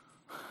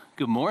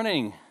Good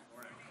morning.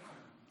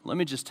 Let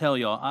me just tell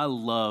y'all, I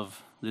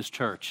love this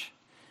church.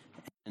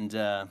 And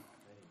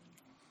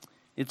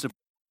it's a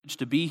privilege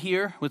to be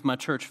here with my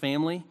church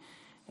family.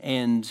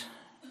 And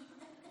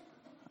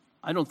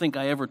I don't think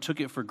I ever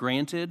took it for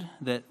granted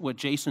that what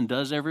Jason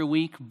does every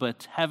week,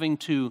 but having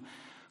to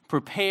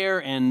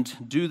prepare and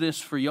do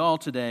this for y'all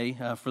today,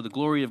 for the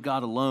glory of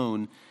God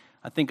alone,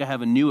 I think I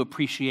have a new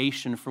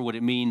appreciation for what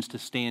it means to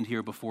stand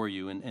here before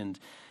you. And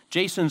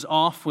Jason's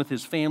off with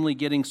his family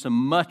getting some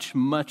much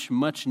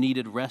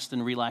needed rest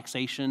and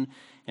relaxation,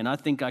 and I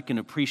think I can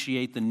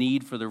appreciate the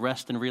need for the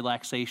rest and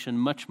relaxation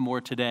much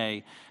more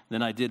today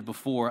than I did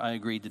before I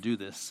agreed to do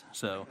this.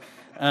 So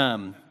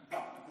I'm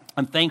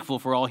thankful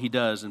for all he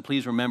does, and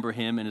please remember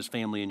him and his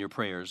family in your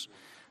prayers.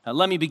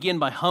 Let me begin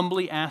by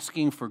humbly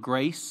asking for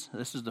grace.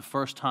 This is the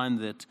first time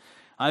that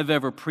I've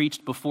ever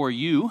preached before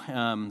you.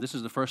 This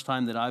is the first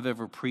time that I've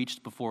ever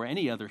preached before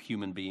any other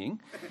human being.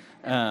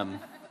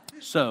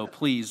 So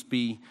please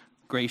be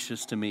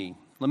gracious to me.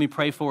 Let me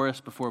pray for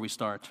us before we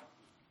start.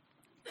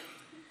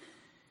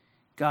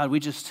 God, we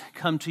just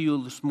come to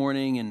you this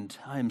morning, and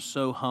I am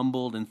so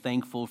humbled and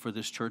thankful for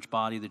this church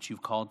body that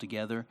you've called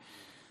together.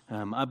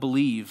 I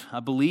believe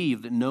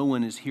that no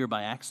one is here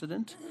by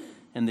accident,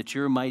 and that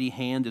your mighty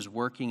hand is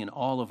working in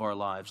all of our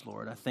lives,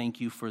 Lord. I thank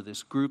you for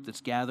this group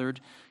that's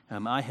gathered.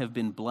 I have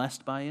been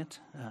blessed by it.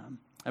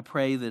 I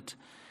pray that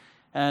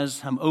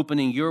as I'm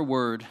opening your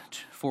word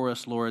for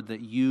us, Lord, that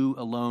you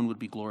alone would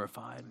be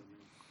glorified.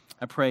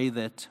 I pray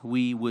that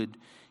we would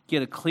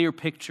get a clear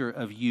picture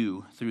of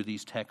you through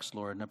these texts,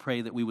 Lord, and I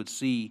pray that we would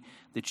see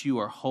that you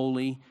are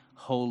holy,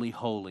 holy,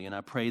 holy, and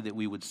I pray that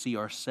we would see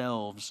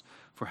ourselves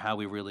for how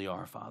we really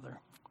are, Father.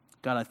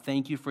 God, I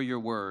thank you for your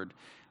word.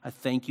 I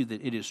thank you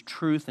that it is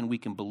truth and we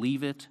can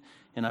believe it,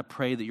 and I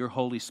pray that your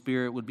Holy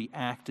Spirit would be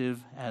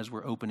active as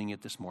we're opening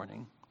it this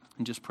morning.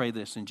 And just pray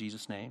this in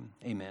Jesus' name.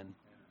 Amen.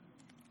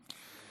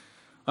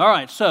 All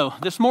right, so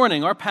this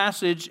morning our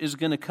passage is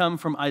going to come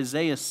from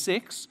Isaiah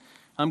 6.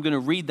 I'm going to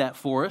read that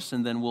for us,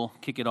 and then we'll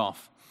kick it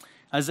off.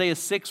 Isaiah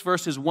 6,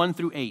 verses 1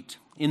 through 8.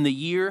 In the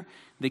year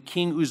that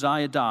King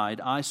Uzziah died,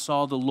 I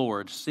saw the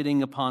Lord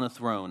sitting upon a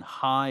throne,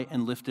 high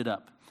and lifted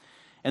up,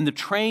 and the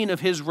train of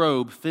his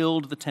robe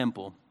filled the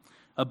temple.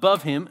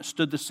 Above him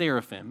stood the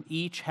seraphim.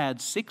 Each had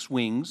 6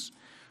 wings.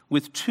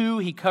 With 2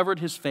 he covered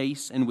his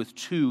face, and with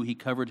 2 he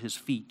covered his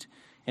feet,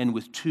 and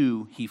with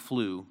 2 he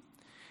flew.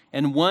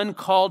 And one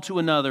called to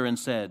another and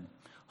said,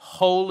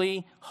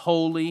 Holy,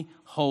 holy,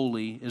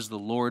 holy is the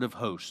Lord of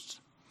hosts.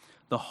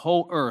 The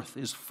whole earth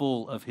is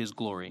full of his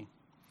glory.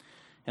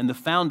 And the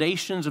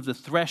foundations of the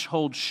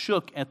threshold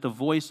shook at the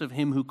voice of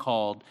him who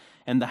called,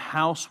 and the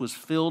house was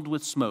filled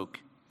with smoke.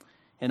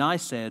 And I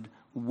said,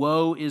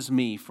 Woe is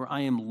me, for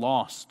I am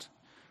lost.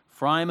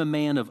 For I am a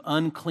man of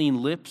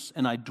unclean lips,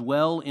 and I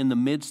dwell in the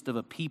midst of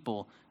a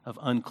people of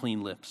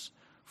unclean lips.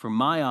 For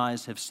my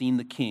eyes have seen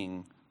the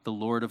King, the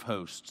Lord of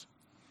hosts.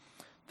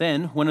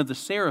 Then one of the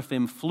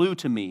seraphim flew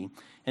to me,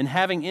 and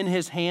having in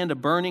his hand a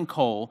burning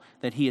coal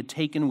that he had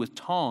taken with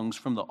tongs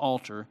from the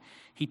altar,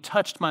 he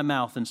touched my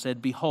mouth and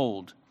said,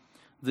 Behold,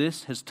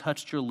 this has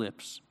touched your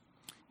lips.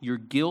 Your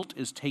guilt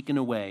is taken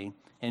away,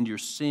 and your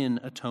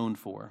sin atoned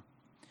for.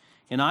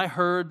 And I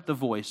heard the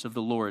voice of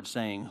the Lord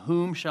saying,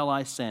 Whom shall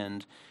I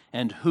send,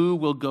 and who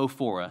will go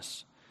for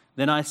us?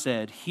 Then I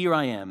said, Here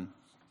I am,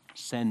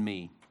 send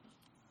me.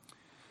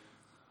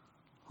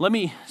 Let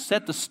me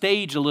set the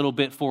stage a little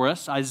bit for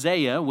us.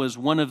 Isaiah was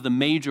one of the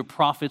major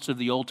prophets of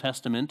the Old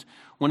Testament,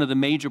 one of the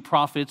major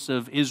prophets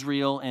of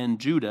Israel and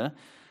Judah.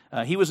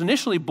 He was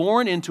initially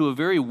born into a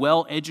very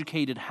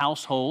well-educated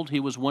household. He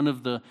was one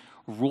of the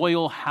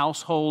royal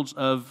households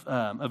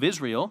of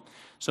Israel.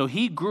 So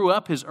he grew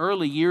up his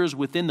early years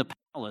within the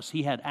palace.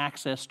 He had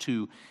access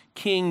to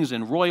kings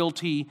and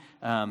royalty.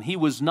 He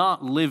was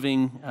not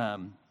living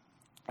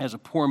as a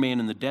poor man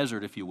in the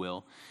desert, if you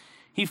will.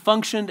 He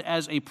functioned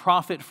as a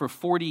prophet for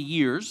 40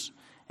 years,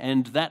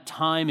 and that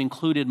time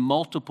included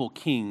multiple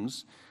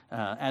kings.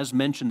 As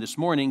mentioned this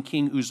morning,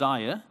 King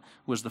Uzziah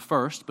was the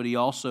first, but he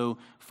also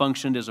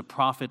functioned as a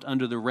prophet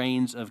under the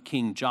reigns of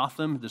King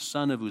Jotham, the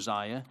son of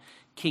Uzziah,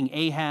 King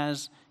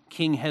Ahaz,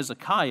 King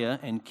Hezekiah,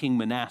 and King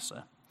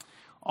Manasseh.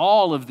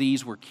 All of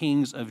these were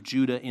kings of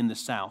Judah in the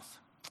south.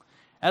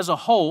 As a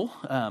whole,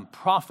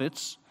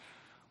 prophets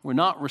were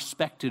not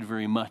respected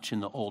very much in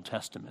the Old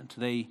Testament.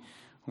 They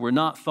were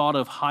not thought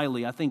of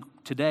highly. I think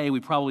today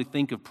we probably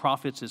think of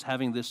prophets as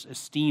having this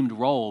esteemed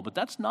role, but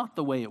that's not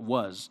the way it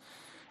was.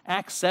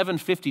 Acts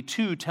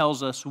 7:52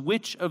 tells us,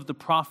 Which of the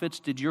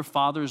prophets did your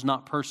fathers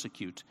not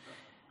persecute?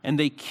 And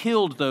they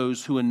killed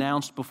those who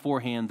announced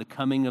beforehand the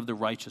coming of the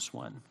righteous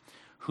one,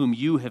 whom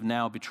you have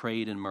now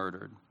betrayed and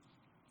murdered.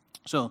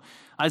 So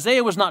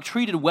Isaiah was not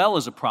treated well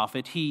as a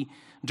prophet.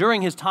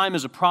 During his time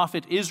as a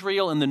prophet,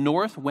 Israel in the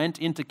north went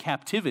into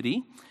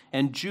captivity,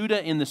 and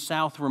Judah in the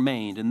south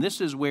remained. And this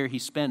is where he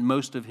spent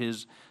most of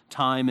his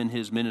time in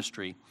his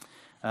ministry.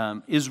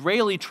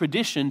 Israeli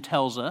tradition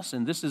tells us,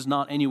 and this is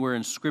not anywhere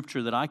in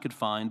Scripture that I could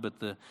find, but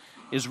the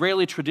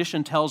Israeli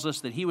tradition tells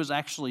us that he was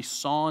actually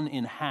sawn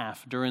in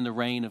half during the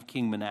reign of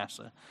King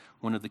Manasseh,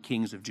 one of the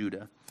kings of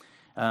Judah.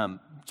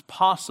 It's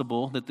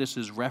possible that this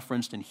is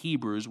referenced in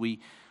Hebrews. We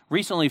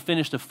recently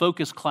finished a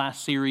focus class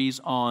series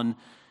on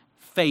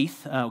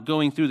faith,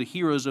 going through the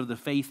heroes of the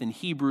faith in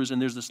Hebrews,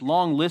 and there's this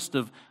long list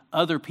of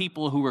other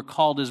people who were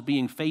called as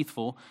being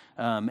faithful,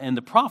 and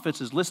the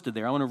prophets is listed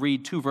there. I want to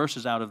read 2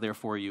 verses out of there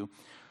for you.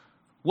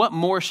 What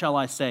more shall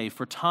I say?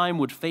 For time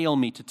would fail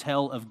me to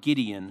tell of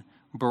Gideon,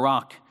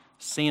 Barak,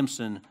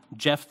 Samson,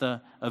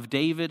 Jephthah, of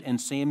David and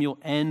Samuel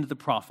and the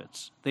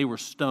prophets. They were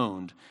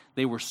stoned.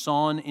 They were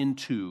sawn in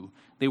two.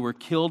 They were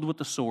killed with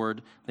the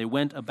sword. They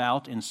went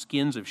about in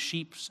skins of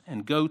sheep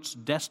and goats,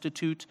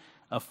 destitute,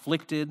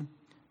 afflicted,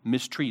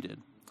 mistreated.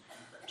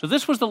 So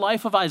this was the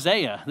life of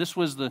Isaiah. This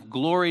was the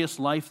glorious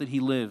life that he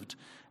lived.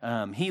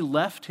 He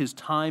left his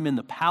time in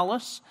the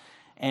palace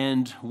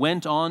and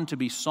went on to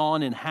be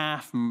sawn in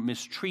half,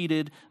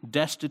 mistreated,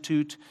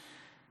 destitute.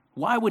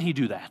 Why would he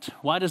do that?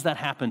 Why does that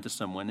happen to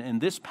someone? And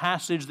this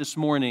passage this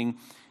morning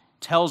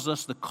tells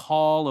us the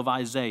call of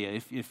Isaiah.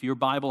 If your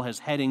Bible has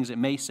headings, it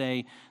may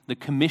say the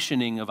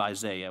commissioning of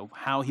Isaiah,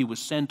 how he was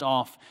sent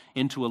off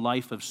into a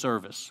life of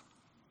service.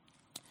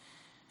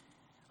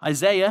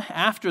 Isaiah,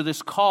 after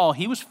this call,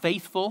 he was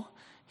faithful.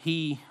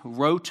 He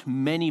wrote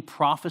many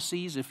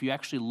prophecies. If you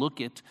actually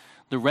look at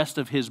the rest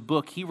of his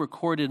book, he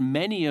recorded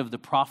many of the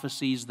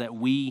prophecies that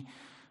we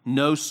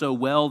know so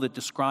well that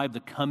describe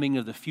the coming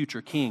of the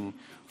future king.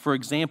 For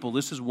example,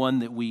 this is one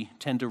that we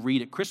tend to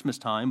read at Christmas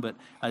time, but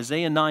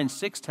Isaiah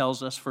 9:6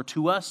 tells us, "For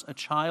to us a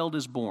child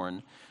is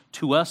born,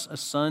 to us a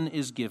son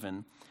is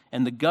given,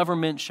 and the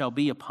government shall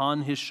be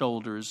upon his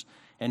shoulders,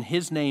 and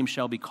his name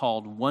shall be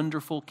called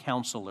Wonderful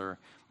Counselor,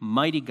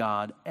 Mighty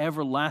God,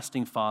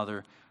 Everlasting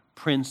Father,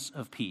 Prince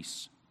of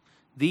Peace."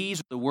 These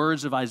are the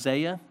words of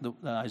Isaiah, the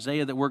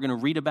Isaiah that we're going to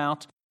read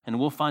about, and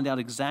we'll find out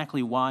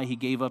exactly why he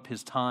gave up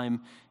his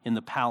time in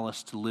the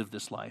palace to live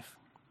this life.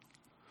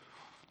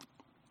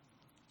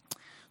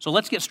 So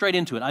let's get straight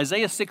into it.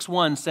 Isaiah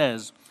 6:1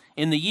 says,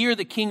 "In the year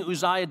that King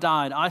Uzziah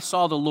died, I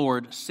saw the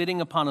Lord sitting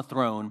upon a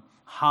throne,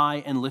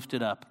 high and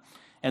lifted up,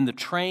 and the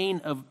train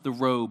of the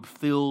robe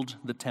filled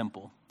the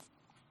temple."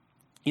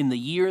 In the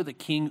year that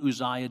King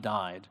Uzziah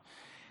died.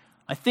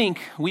 I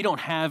think we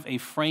don't have a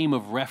frame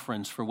of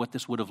reference for what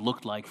this would have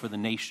looked like for the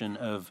nation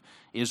of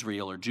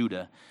Israel or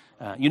Judah.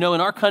 In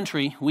our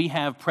country, we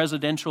have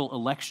presidential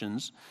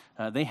elections.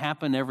 They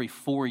happen every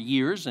 4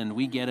 years, and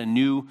we get a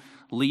new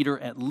leader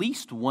at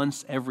least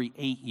once every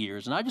 8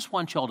 years. And I just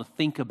want y'all to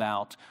think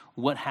about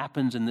what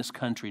happens in this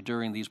country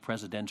during these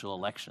presidential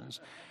elections.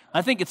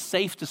 I think it's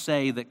safe to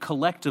say that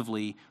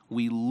collectively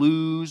we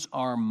lose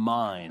our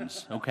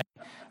minds, okay?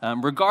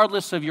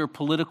 Regardless of your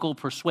political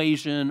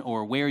persuasion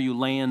or where you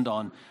land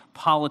on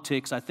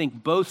politics, I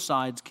think both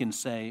sides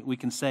we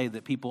can say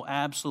that people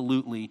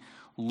absolutely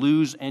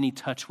lose any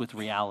touch with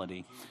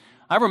reality.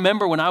 I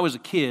remember when I was a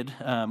kid,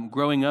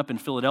 growing up in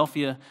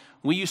Philadelphia,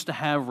 we used to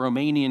have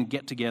Romanian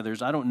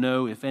get-togethers. I don't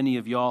know if any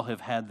of y'all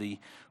have had the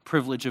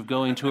privilege of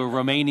going to a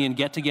Romanian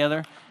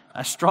get-together.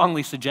 I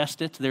strongly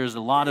suggest it. There's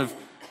a lot of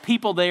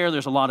people there.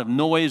 There's a lot of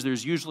noise.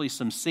 There's usually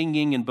some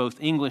singing in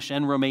both English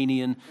and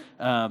Romanian.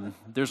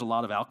 There's a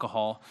lot of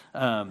alcohol,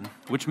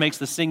 which makes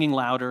the singing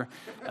louder.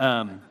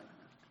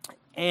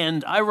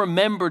 And I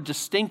remember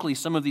distinctly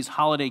some of these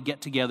holiday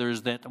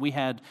get-togethers that we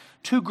had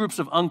two groups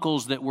of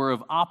uncles that were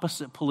of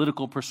opposite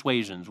political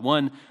persuasions.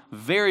 One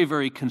very,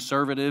 very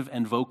conservative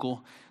and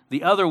vocal.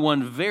 The other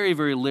one very,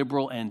 very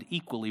liberal and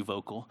equally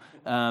vocal.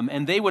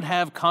 And they would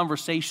have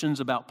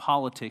conversations about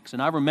politics.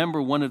 And I remember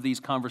one of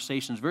these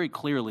conversations very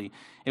clearly.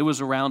 It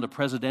was around a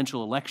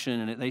presidential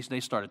election, and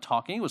they started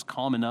talking. It was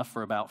calm enough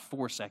for about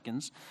 4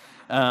 seconds.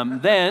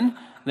 Then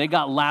they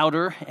got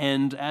louder,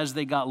 and as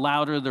they got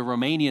louder, the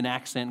Romanian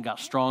accent got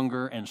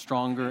stronger and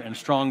stronger and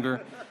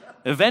stronger.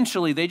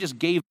 Eventually, they just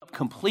gave up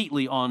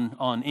completely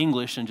on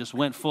English and just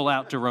went full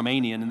out to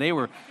Romanian. And they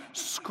were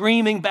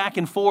screaming back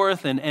and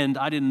forth, and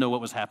I didn't know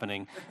what was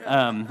happening.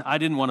 I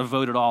didn't want to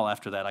vote at all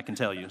after that, I can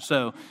tell you.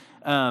 So,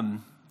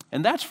 and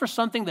that's for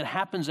something that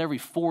happens every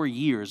 4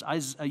 years.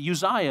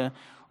 Uzziah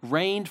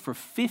reigned for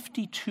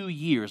 52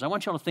 years. I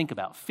want y'all to think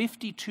about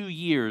 52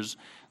 years.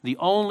 The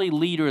only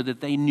leader that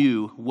they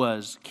knew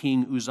was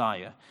King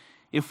Uzziah.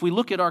 If we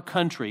look at our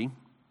country,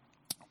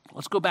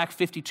 let's go back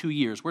 52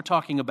 years. We're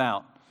talking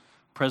about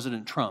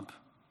President Trump,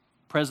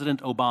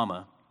 President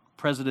Obama,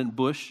 President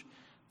Bush,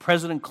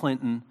 President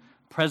Clinton,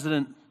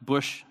 President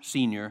Bush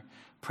Sr.,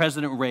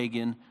 President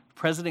Reagan,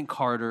 President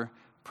Carter,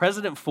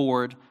 President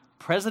Ford,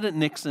 President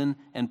Nixon,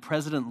 and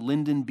President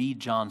Lyndon B.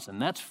 Johnson.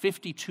 That's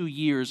 52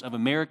 years of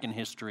American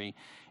history.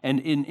 And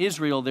in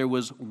Israel, there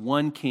was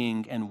one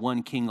king and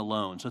one king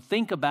alone. So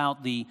think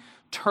about the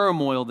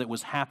turmoil that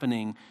was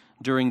happening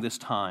during this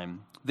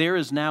time. There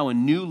is now a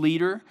new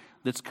leader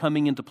that's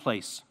coming into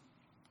place.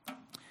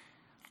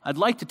 I'd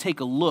like to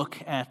take a look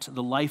at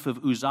the life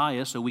of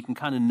Uzziah so we can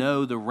kind of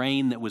know the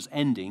reign that was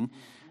ending.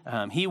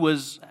 He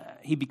was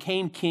He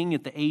became king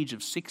at the age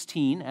of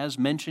 16. As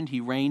mentioned, he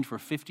reigned for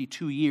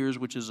 52 years,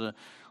 which is a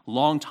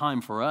long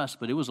time for us,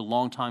 but it was a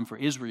long time for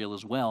Israel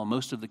as well.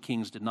 Most of the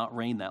kings did not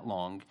reign that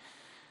long.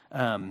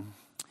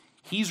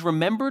 He's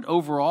remembered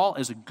overall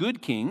as a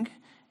good king,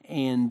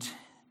 and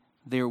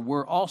there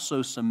were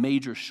also some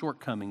major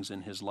shortcomings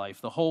in his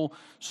life. The whole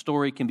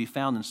story can be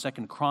found in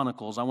 2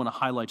 Chronicles. I want to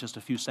highlight just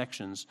a few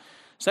sections.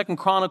 2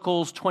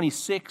 Chronicles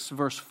 26,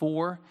 verse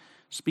 4,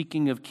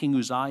 speaking of King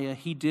Uzziah,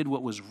 he did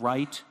what was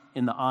right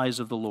in the eyes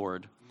of the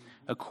Lord.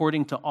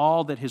 According to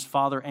all that his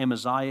father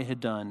Amaziah had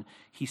done,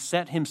 he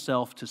set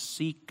himself to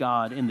seek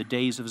God in the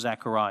days of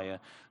Zechariah,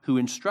 who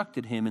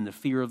instructed him in the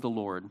fear of the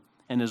Lord.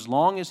 And as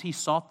long as he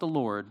sought the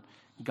Lord,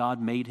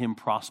 God made him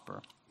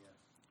prosper.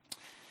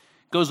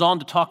 Goes on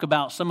to talk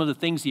about some of the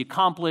things he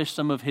accomplished,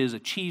 some of his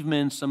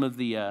achievements, some of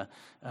the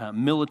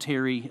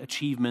military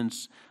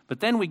achievements. But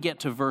then we get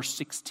to verse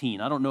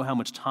 16. I don't know how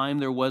much time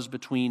there was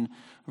between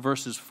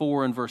verses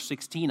 4 and verse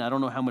 16. I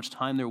don't know how much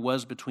time there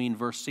was between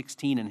verse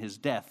 16 and his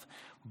death.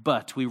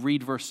 But we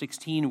read verse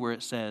 16 where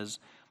it says,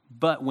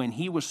 "But when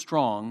he was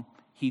strong,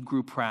 he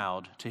grew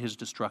proud to his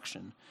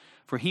destruction.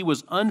 For he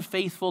was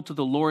unfaithful to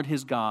the Lord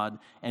his God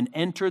and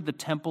entered the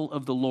temple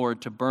of the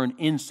Lord to burn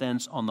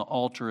incense on the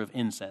altar of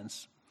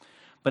incense.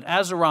 But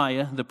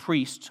Azariah the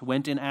priest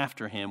went in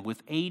after him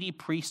with 80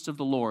 priests of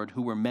the Lord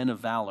who were men of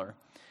valor.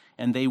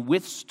 And they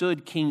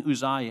withstood King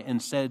Uzziah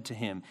and said to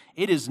him,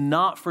 'It is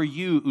not for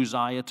you,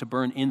 Uzziah, to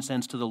burn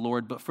incense to the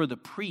Lord, but for the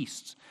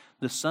priests,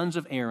 the sons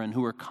of Aaron,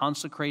 who are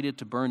consecrated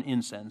to burn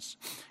incense.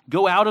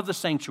 Go out of the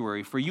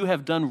sanctuary, for you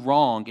have done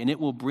wrong, and it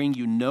will bring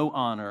you no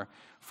honor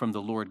from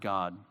the Lord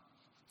God.'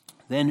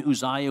 Then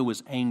Uzziah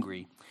was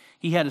angry.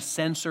 He had a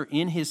censer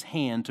in his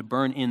hand to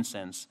burn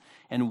incense.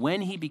 And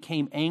when he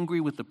became angry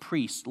with the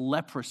priests,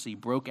 leprosy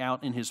broke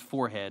out in his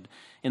forehead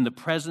in the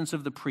presence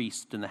of the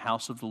priest in the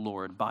house of the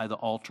Lord by the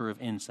altar of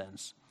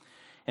incense.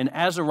 And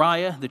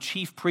Azariah, the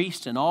chief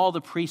priest, and all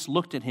the priests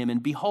looked at him,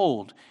 and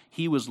behold,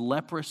 he was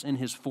leprous in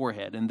his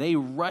forehead. And they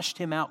rushed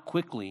him out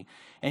quickly,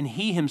 and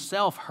he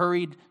himself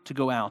hurried to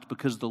go out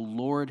because the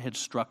Lord had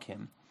struck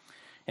him.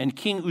 And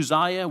King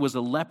Uzziah was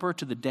a leper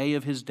to the day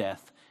of his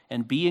death.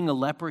 And being a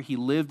leper, he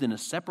lived in a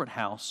separate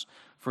house,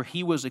 for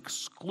he was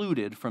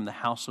excluded from the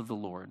house of the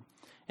Lord.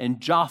 And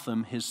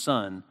Jotham, his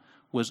son,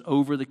 was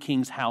over the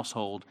king's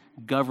household,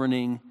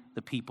 governing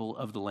the people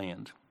of the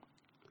land."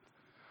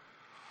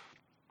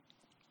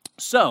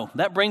 So,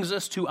 that brings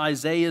us to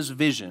Isaiah's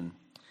vision.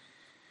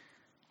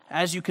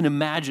 As you can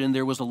imagine,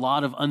 there was a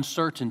lot of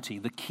uncertainty.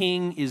 The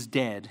king is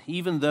dead.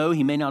 Even though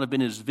he may not have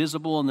been as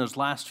visible in those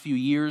last few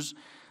years,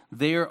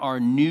 there are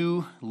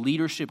new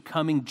leadership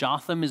coming.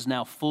 Jotham is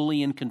now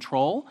fully in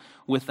control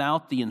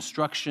without the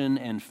instruction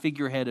and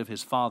figurehead of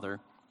his father.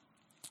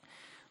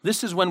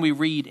 This is when we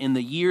read, "In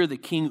the year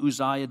that King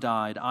Uzziah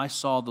died, I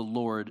saw the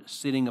Lord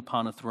sitting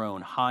upon a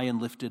throne, high and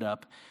lifted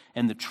up,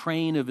 and the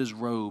train of his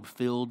robe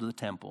filled the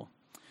temple."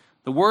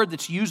 The word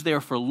that's used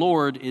there for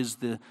Lord is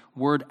the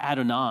word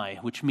Adonai,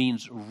 which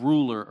means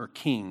ruler or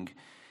king.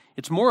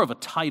 It's more of a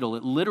title.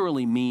 It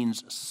literally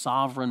means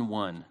sovereign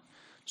one.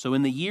 So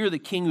in the year that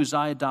King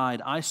Uzziah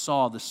died, I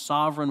saw the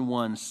sovereign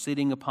one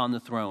sitting upon the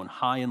throne,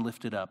 high and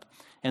lifted up,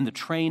 and the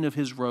train of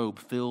his robe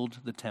filled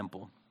the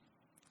temple.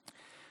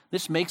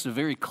 This makes a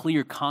very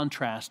clear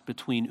contrast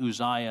between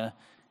Uzziah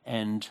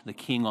and the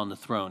king on the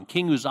throne.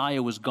 King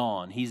Uzziah was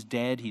gone. He's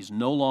dead. He's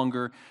no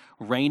longer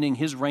reigning.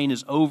 His reign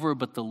is over,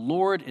 but the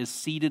Lord is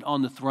seated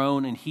on the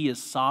throne, and he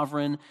is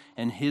sovereign,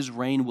 and his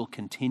reign will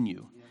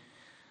continue.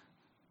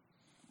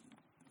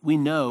 We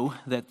know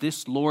that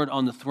this Lord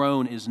on the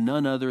throne is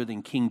none other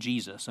than King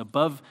Jesus.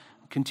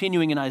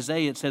 Continuing in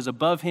Isaiah, it says,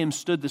 "Above him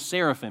stood the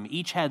seraphim.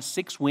 Each had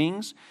 6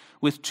 wings.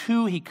 With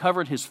 2 he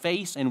covered his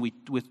face, and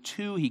with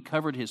 2 he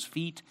covered his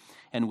feet,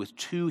 and with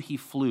 2 he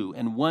flew.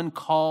 And one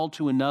called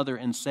to another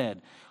and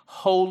said,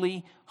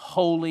 'Holy,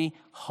 holy,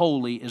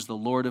 holy is the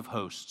Lord of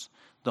hosts.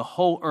 The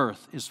whole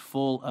earth is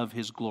full of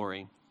his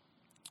glory.'"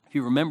 If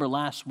you remember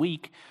last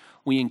week,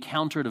 we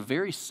encountered a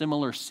very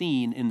similar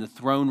scene in the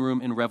throne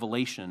room in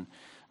Revelation.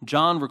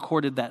 John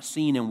recorded that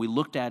scene, and we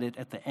looked at it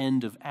at the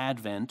end of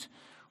Advent.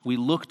 We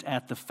looked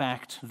at the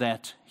fact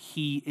that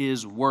he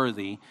is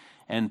worthy,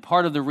 and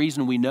part of the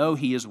reason we know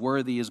he is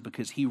worthy is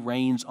because he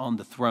reigns on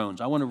the thrones.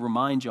 I want to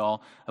remind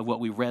y'all of what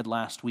we read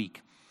last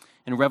week.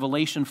 In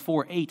Revelation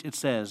 4:8, it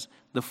says,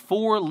 "The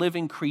 4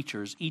 living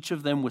creatures, each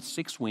of them with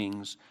 6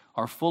 wings,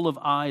 are full of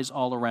eyes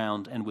all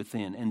around and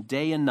within, and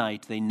day and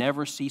night they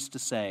never cease to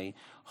say,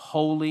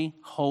 'Holy,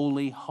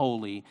 holy,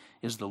 holy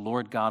is the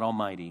Lord God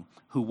Almighty,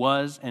 who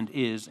was and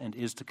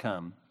is to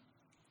come.'"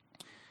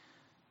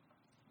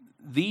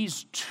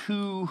 These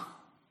 2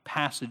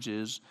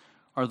 passages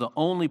are the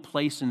only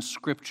place in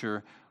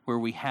Scripture where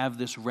we have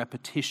this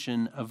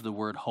repetition of the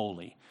word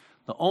holy.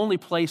 The only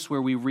place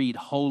where we read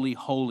holy,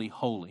 holy,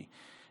 holy.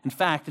 In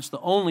fact, it's the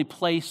only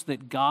place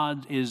that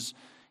God is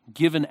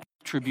given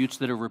attributes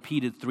that are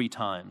repeated 3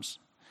 times.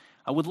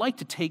 I would like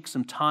to take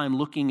some time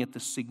looking at the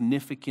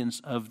significance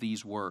of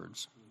these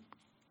words.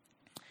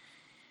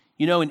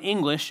 You know, in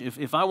English,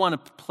 if I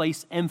want to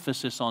place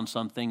emphasis on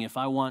something, if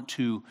I want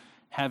to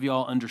have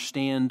y'all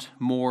understand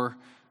more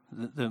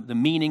the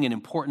meaning and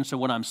importance of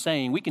what I'm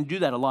saying, we can do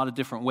that a lot of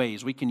different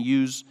ways. We can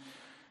use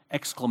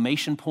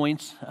exclamation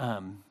points.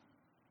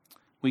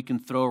 We can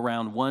throw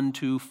around 1,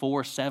 2,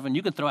 4, 7.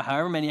 You can throw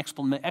however many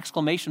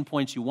exclamation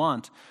points you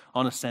want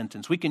on a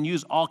sentence. We can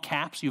use all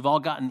caps. You've all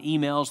gotten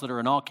emails that are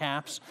in all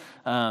caps.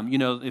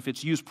 If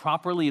it's used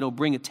properly, it'll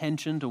bring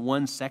attention to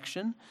one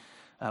section.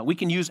 We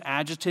can use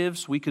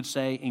adjectives. We could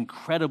say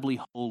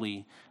incredibly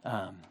holy,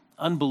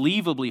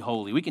 unbelievably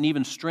holy. We can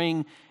even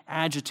string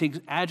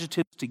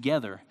adjectives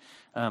together.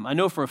 I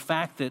know for a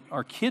fact that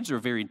our kids are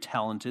very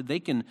talented. They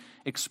can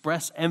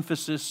express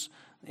emphasis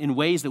in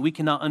ways that we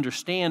cannot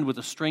understand with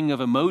a string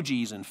of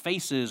emojis and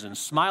faces and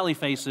smiley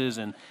faces,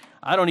 and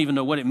I don't even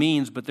know what it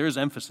means, but there's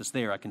emphasis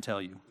there, I can tell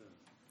you.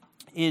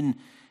 In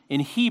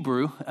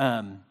Hebrew,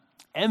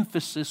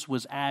 emphasis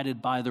was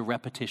added by the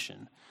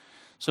repetition.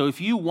 So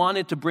if you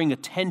wanted to bring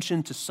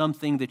attention to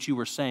something that you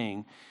were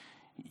saying,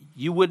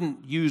 you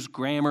wouldn't use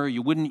grammar,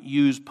 you wouldn't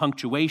use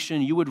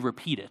punctuation, you would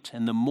repeat it.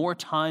 And the more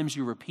times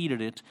you repeated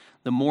it,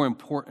 the more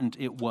important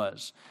it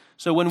was.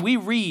 So when we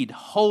read,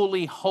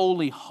 holy,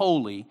 holy,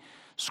 holy,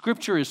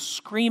 Scripture is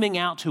screaming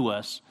out to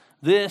us,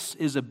 this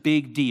is a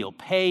big deal.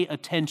 Pay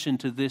attention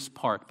to this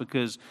part,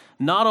 because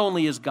not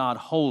only is God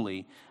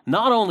holy,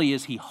 not only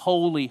is He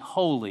holy,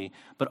 holy,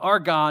 but our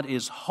God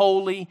is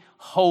holy,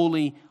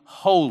 holy,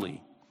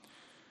 holy.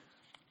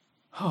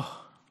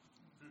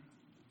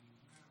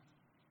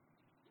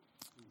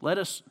 Let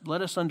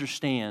us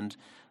understand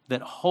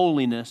that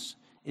holiness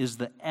is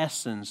the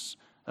essence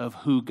of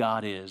who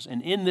God is.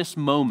 And in this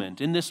moment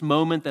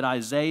that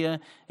Isaiah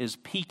is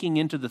peeking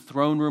into the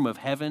throne room of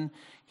heaven,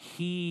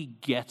 he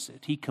gets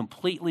it. He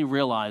completely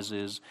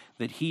realizes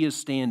that he is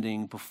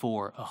standing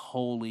before a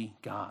holy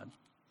God.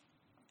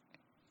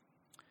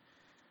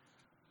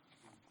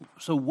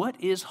 So what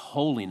is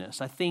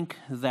holiness? I think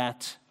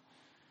that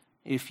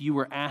if you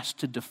were asked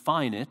to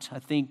define it, I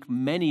think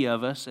many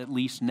of us, at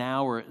least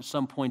now or at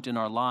some point in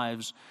our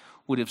lives,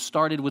 would have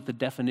started with the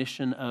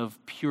definition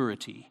of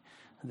purity.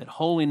 That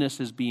holiness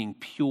is being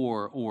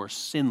pure or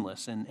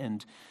sinless.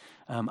 And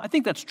I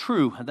think that's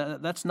true.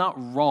 That's not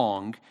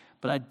wrong,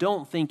 but I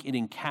don't think it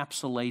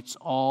encapsulates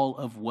all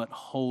of what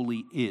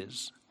holy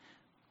is.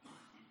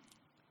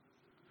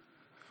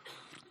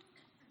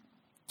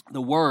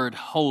 The word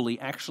holy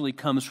actually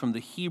comes from the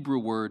Hebrew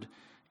word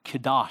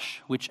kadosh,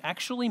 which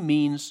actually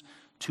means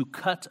to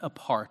cut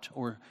apart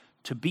or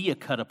to be a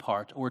cut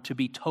apart or to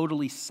be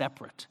totally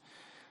separate.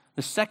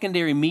 The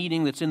secondary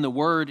meaning that's in the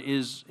word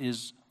is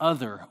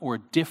other or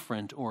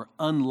different or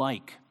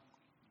unlike.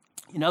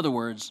 In other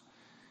words,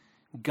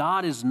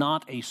 God is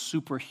not a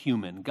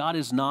superhuman. God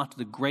is not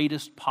the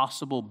greatest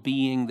possible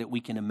being that we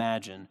can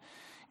imagine.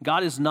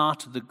 God is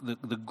not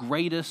the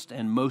greatest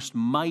and most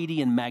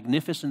mighty and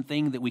magnificent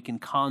thing that we can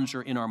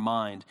conjure in our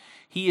mind.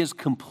 He is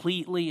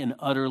completely and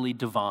utterly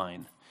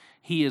divine.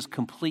 He is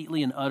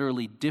completely and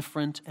utterly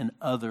different and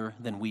other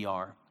than we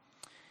are.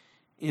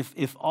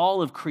 If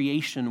all of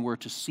creation were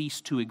to cease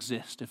to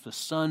exist, if the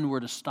sun were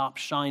to stop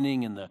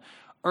shining and the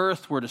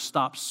earth were to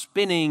stop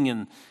spinning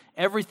and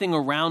everything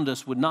around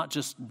us would not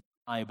just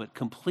die but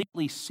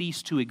completely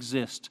cease to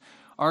exist,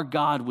 our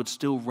God would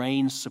still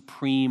reign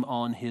supreme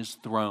on His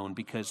throne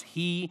because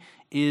He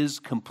is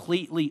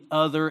completely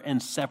other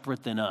and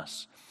separate than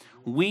us.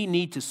 We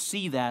need to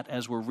see that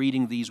as we're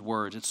reading these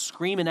words. It's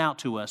screaming out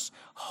to us,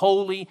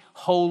 holy,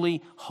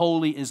 holy,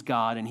 holy is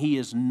God, and He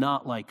is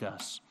not like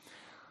us.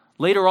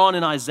 Later on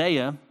in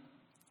Isaiah,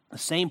 the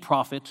same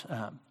prophet,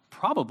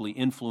 probably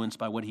influenced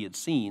by what he had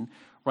seen,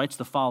 writes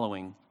the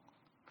following: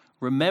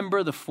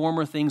 "Remember the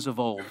former things of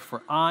old,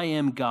 for I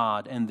am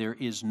God and there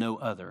is no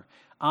other.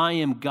 I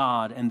am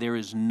God and there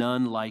is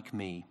none like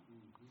me."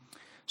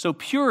 So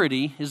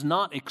purity is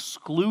not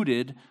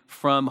excluded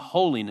from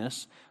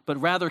holiness,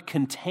 but rather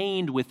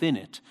contained within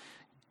it.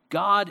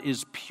 God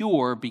is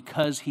pure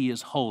because He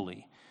is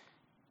holy.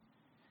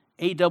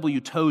 A.W.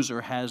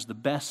 Tozer has the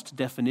best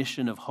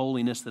definition of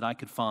holiness that I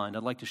could find.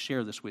 I'd like to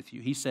share this with you.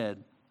 He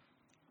said,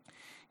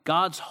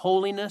 "God's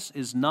holiness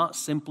is not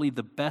simply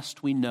the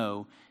best we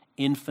know,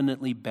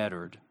 infinitely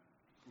bettered.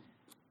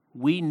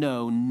 We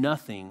know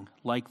nothing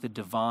like the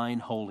divine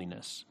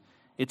holiness.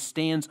 It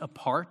stands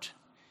apart,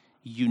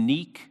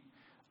 unique,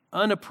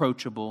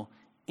 unapproachable,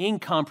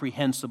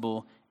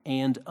 incomprehensible,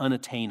 and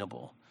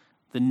unattainable.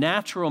 The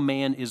natural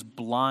man is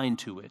blind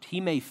to it. He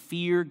may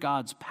fear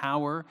God's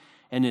power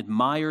and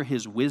admire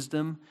His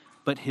wisdom,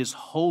 but His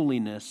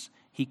holiness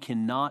he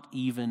cannot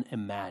even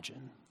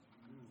imagine."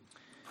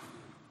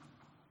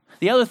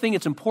 The other thing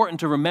it's important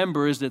to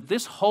remember is that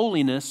this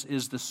holiness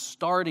is the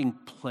starting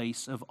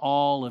place of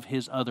all of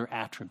His other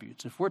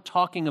attributes. If we're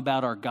talking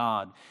about our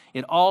God,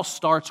 it all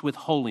starts with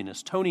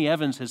holiness. Tony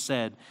Evans has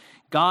said,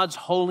 God's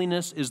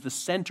holiness is the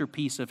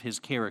centerpiece of His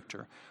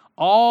character.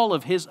 All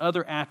of His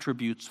other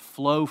attributes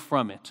flow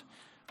from it.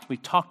 We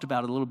talked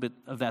about a little bit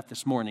of that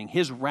this morning.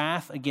 His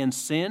wrath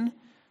against sin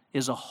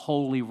is a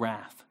holy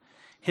wrath.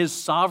 His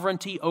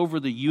sovereignty over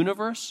the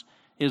universe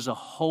is a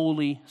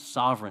holy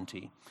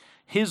sovereignty.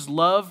 His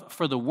love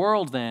for the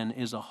world, then,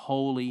 is a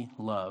holy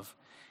love.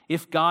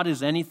 If God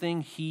is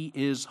anything, he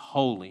is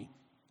holy.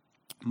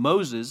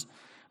 Moses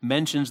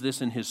mentions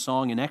this in his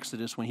song in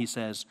Exodus when he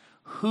says,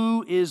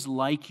 "Who is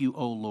like you,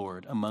 O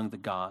Lord, among the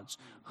gods?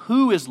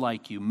 Who is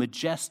like you,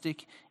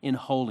 majestic in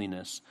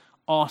holiness,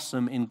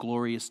 awesome in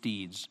glorious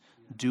deeds,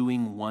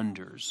 doing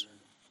wonders?"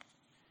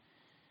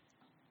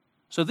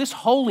 So this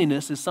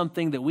holiness is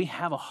something that we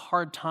have a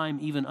hard time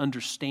even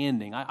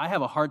understanding. I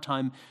have a hard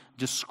time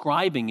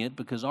describing it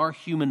because our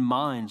human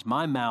minds,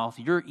 my mouth,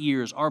 your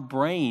ears, our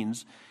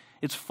brains,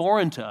 it's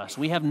foreign to us.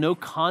 We have no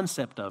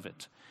concept of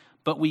it.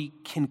 But we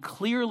can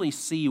clearly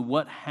see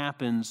what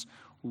happens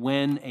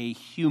when a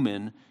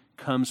human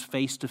comes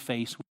face to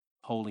face with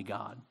holy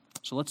God.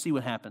 So let's see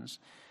what happens.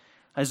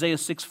 Isaiah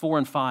 6:4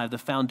 and 5, "The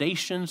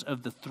foundations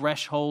of the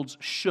thresholds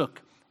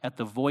shook at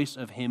the voice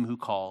of him who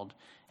called,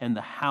 and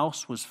the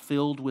house was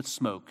filled with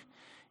smoke.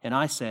 And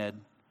I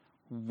said,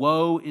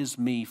 Woe is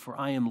me, for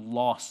I am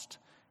lost.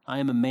 I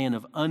am a man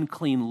of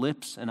unclean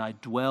lips, and I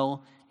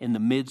dwell in the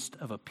midst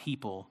of a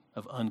people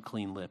of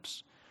unclean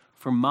lips.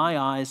 For my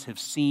eyes have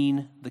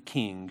seen the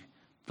King,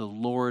 the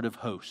Lord of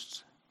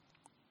hosts."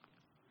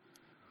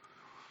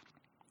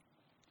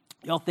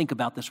 Y'all think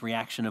about this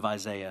reaction of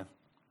Isaiah.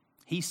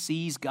 He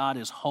sees God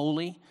as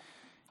holy,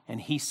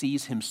 and he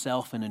sees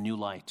himself in a new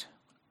light.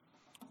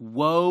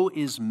 Woe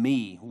is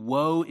me,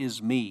 woe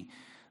is me.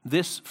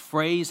 This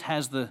phrase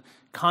has the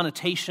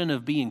connotation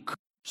of being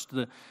cursed.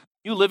 The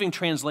New Living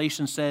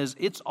Translation says,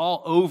 "It's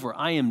all over.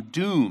 I am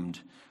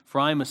doomed, for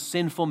I am a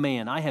sinful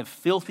man. I have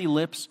filthy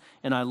lips,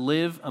 and I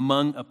live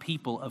among a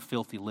people of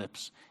filthy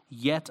lips.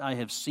 Yet I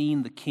have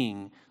seen the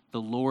King,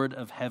 the Lord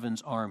of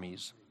heaven's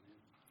armies."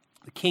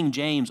 The King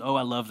James,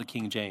 I love the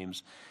King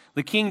James.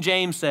 The King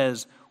James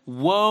says,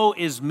 "Woe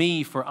is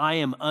me, for I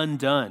am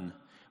undone,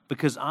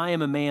 because I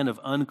am a man of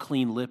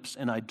unclean lips,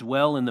 and I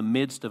dwell in the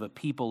midst of a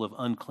people of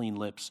unclean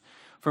lips.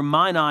 For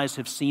mine eyes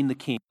have seen the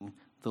King,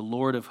 the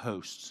Lord of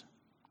hosts."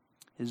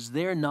 Is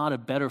there not a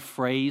better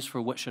phrase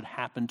for what should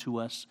happen to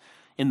us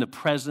in the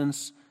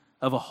presence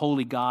of a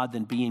holy God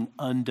than being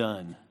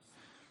undone?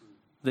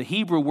 The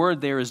Hebrew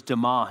word there is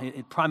damah.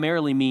 It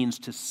primarily means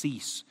to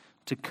cease,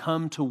 to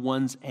come to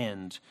one's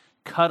end,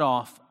 cut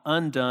off,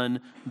 undone,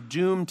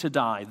 doomed to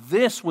die.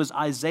 This was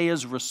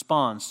Isaiah's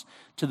response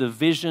to the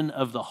vision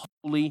of the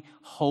holy,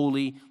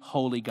 holy,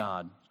 holy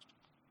God.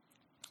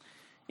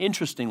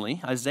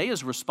 Interestingly,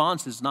 Isaiah's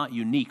response is not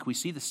unique. We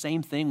see the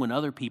same thing when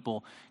other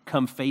people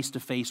come face to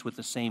face with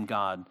the same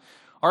God.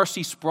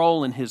 R.C.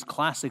 Sproul, in his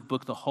classic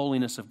book, The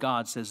Holiness of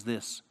God, says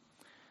this: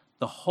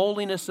 "The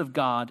holiness of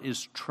God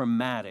is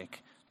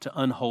traumatic to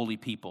unholy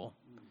people."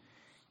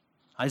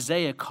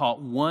 Isaiah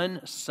caught one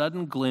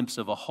sudden glimpse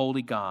of a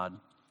holy God,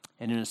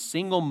 and in a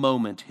single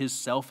moment, his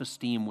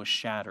self-esteem was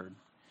shattered.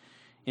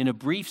 In a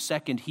brief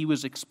second, he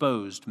was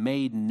exposed,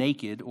 made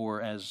naked,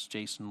 or as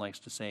Jason likes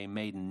to say,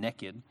 made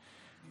naked.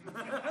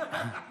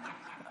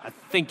 I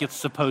think it's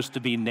supposed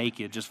to be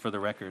naked, just for the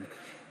record.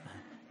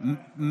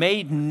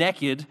 Made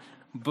naked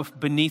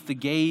beneath the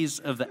gaze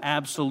of the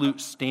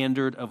absolute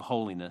standard of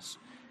holiness.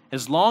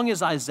 As long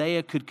as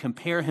Isaiah could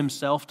compare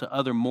himself to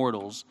other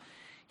mortals,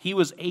 he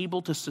was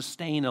able to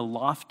sustain a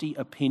lofty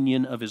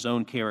opinion of his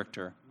own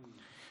character.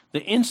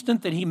 The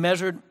instant that he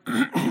measured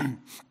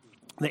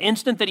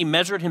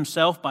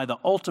himself by the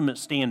ultimate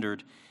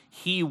standard,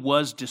 he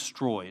was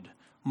destroyed,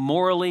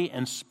 morally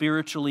and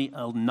spiritually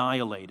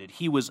annihilated.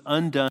 He was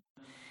undone.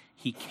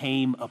 He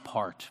came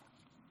apart.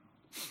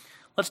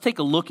 Let's take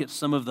a look at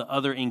some of the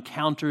other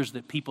encounters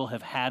that people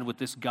have had with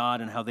this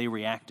God and how they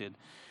reacted.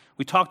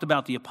 We talked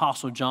about the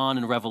Apostle John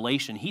in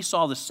Revelation. He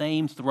saw the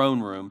same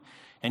throne room,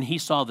 and he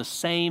saw the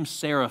same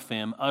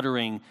seraphim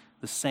uttering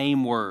the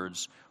same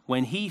words.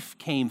 When he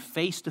came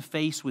face to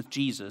face with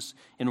Jesus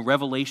in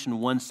Revelation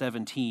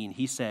 1:17,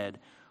 he said,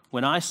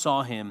 "When I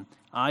saw him,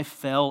 I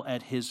fell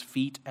at his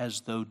feet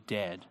as though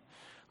dead."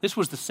 This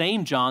was the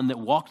same John that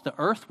walked the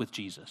earth with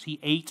Jesus. He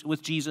ate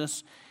with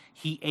Jesus.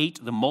 He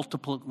ate the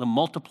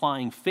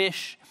multiplying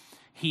fish.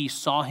 He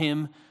saw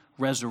him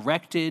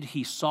resurrected.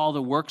 He saw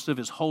the works of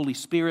his Holy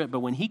Spirit. But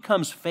when he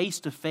comes face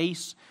to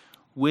face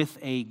with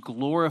a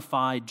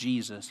glorified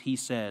Jesus, he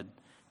said,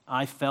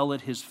 "I fell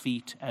at his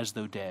feet as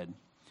though dead."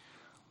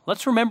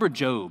 Let's remember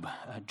Job.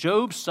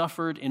 Job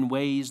suffered in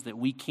ways that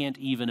we can't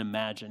even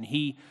imagine.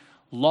 He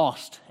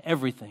lost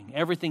everything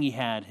he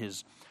had,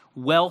 his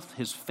wealth,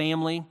 his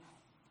family.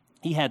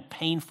 He had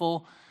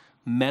painful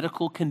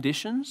medical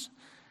conditions.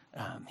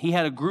 He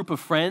had a group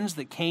of friends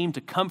that came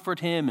to comfort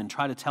him and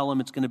try to tell him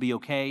it's going to be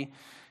okay.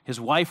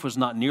 His wife was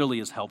not nearly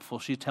as helpful.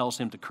 She tells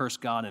him to curse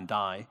God and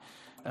die.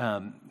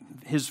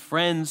 His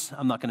friends,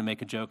 I'm not going to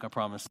make a joke, I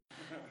promise.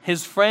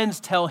 His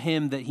friends tell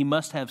him that he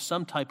must have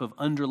some type of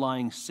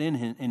underlying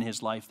sin in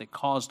his life that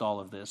caused all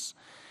of this.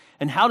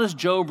 And how does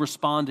Job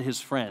respond to his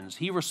friends?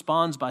 He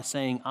responds by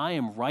saying, "I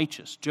am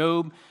righteous."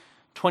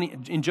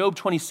 In Job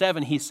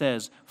 27, he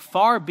says,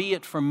 "Far be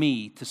it from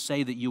me to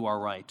say that you are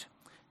right.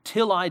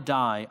 Till I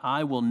die,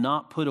 I will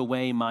not put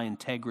away my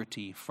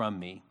integrity from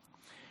me."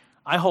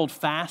 I hold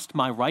fast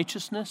my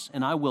righteousness,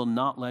 and I will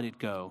not let it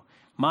go.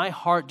 My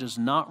heart does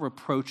not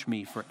reproach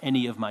me for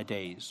any of my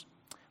days.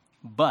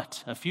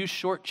 But a few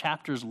short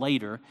chapters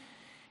later,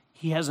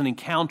 he has an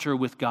encounter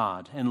with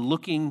God, and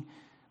looking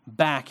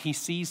back, he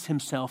sees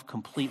himself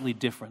completely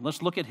different.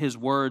 Let's look at his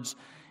words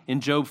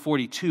in Job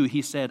 42.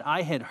 He said,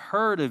 I had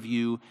heard of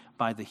you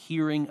by the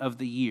hearing of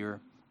the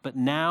ear, but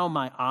now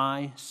my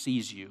eye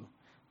sees you.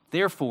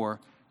 Therefore,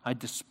 I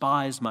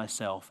despise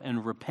myself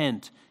and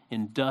repent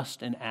in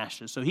dust and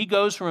ashes. So he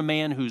goes from a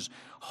man who's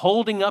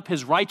holding up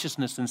his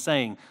righteousness and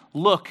saying,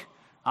 look,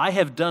 I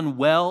have done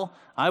well.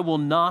 I will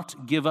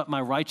not give up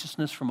my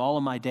righteousness from all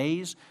of my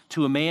days,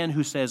 to a man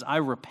who says, I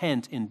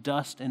repent in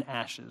dust and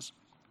ashes.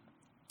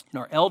 In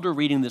our elder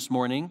reading this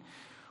morning,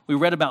 we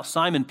read about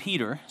Simon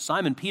Peter.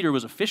 Simon Peter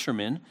was a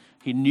fisherman.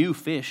 He knew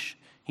fish.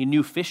 He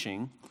knew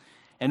fishing.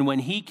 And when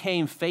he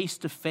came face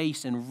to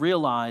face and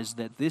realized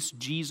that this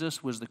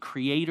Jesus was the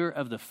creator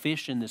of the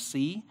fish in the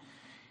sea,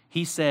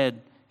 he fell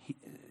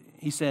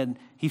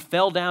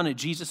down at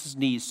Jesus'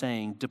 knees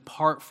saying,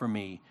 depart from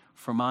me,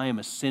 for I am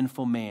a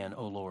sinful man,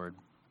 O Lord.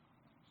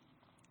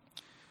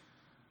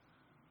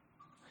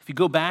 If you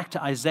go back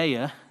to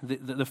Isaiah,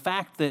 the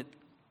fact that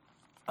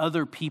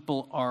other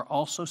people are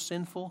also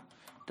sinful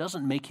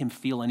doesn't make him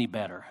feel any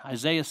better.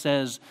 Isaiah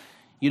says,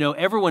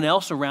 everyone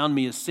else around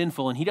me is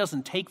sinful, and he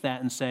doesn't take that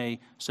and say,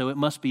 so it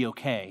must be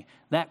okay.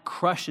 That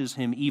crushes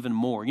him even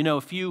more.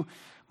 A few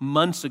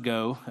months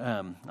ago,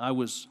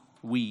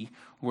 we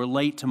were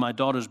late to my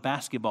daughter's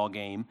basketball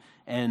game,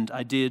 and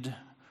I did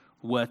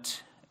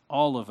what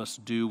all of us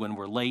do when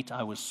we're late.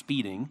 I was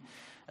speeding.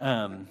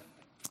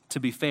 To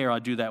be fair, I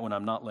do that when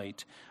I'm not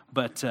late.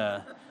 But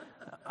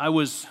I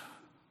was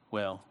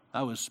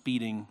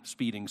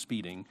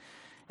speeding.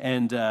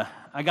 And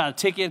I got a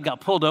ticket,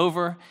 got pulled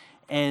over,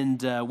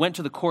 and went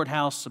to the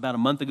courthouse about a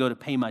month ago to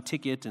pay my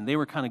ticket, and they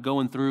were kind of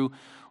going through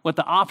what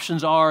the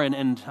options are,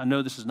 and I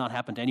know this has not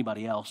happened to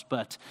anybody else,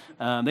 but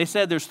they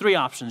said there's 3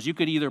 options. You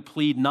could either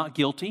plead not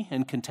guilty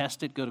and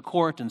contest it, go to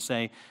court and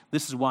say,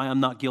 this is why I'm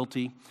not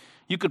guilty.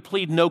 You could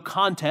plead no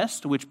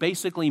contest, which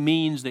basically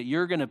means that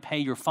you're going to pay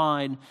your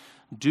fine,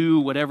 do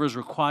whatever is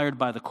required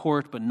by the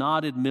court, but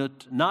not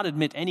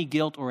admit any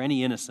guilt or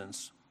any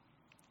innocence.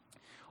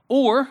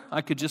 Or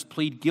I could just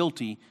plead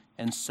guilty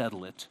and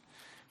settle it.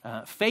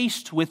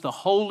 Faced with the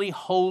holy,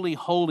 holy,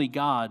 holy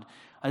God,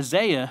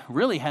 Isaiah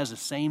really has the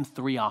same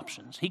 3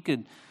 options. He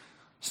could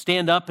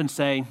stand up and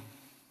say,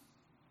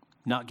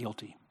 not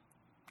guilty,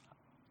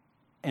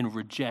 and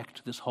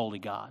reject this holy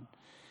God.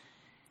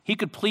 He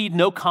could plead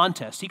no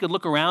contest. He could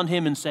look around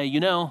him and say,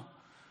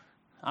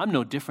 I'm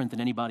no different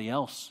than anybody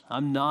else.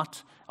 I'm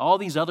not. All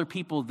these other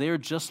people, they're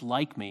just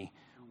like me.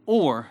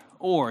 Or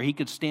he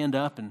could stand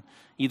up and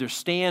either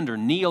stand or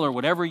kneel or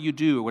whatever you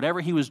do, or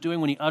whatever he was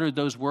doing when he uttered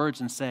those words,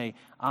 and say,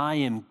 I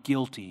am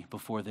guilty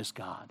before this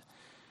God.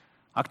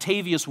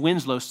 Octavius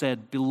Winslow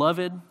said,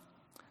 Beloved,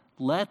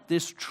 let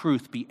this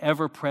truth be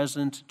ever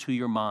present to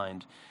your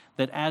mind,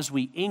 that as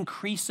we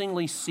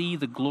increasingly see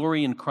the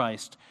glory in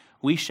Christ,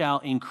 we shall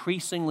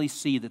increasingly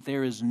see that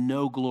there is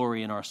no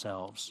glory in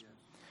ourselves.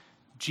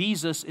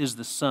 Jesus is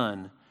the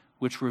Son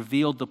which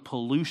revealed the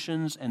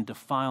pollutions and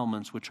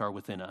defilements which are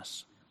within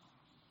us.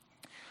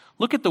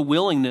 Look at the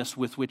willingness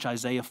with which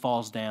Isaiah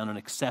falls down and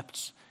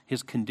accepts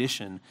his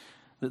condition,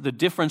 the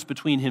difference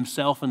between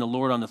himself and the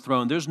Lord on the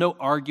throne. There's no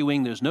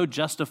arguing, there's no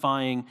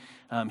justifying.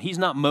 He's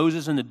not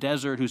Moses in the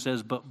desert who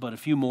says, but a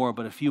few more,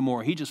 but a few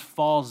more. He just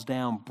falls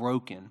down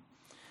broken.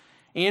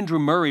 Andrew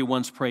Murray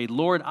once prayed,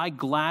 Lord, I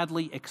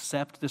gladly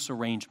accept this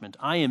arrangement.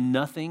 I am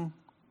nothing,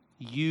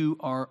 you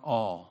are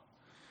all.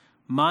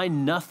 My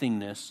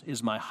nothingness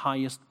is my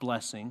highest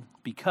blessing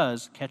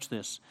because, catch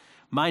this,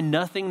 my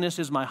nothingness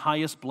is my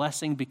highest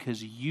blessing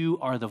because you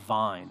are the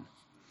vine,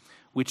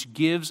 which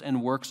gives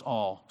and works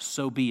all.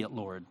 So be it,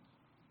 Lord.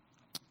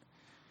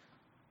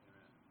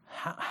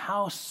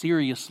 How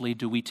seriously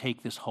do we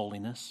take this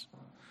holiness?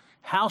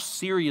 How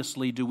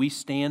seriously do we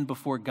stand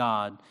before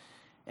God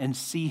and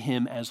see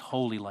him as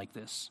holy like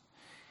this?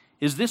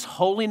 Is this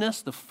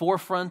holiness the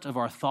forefront of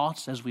our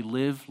thoughts as we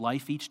live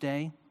life each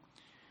day?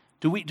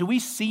 Do we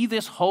see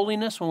this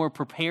holiness when we're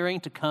preparing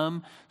to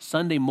come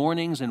Sunday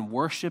mornings and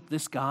worship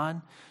this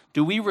God?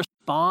 Do we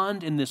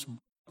respond in this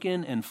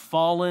broken and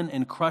fallen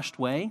and crushed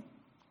way?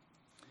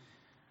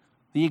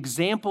 The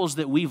examples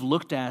that we've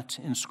looked at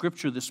in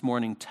Scripture this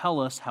morning tell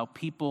us how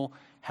people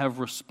have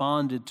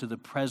responded to the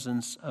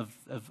presence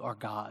of our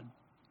God.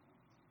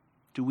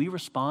 Do we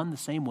respond the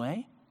same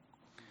way?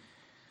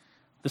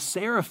 The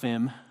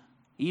seraphim,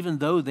 even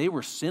though they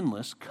were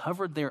sinless,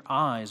 covered their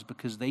eyes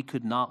because they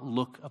could not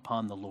look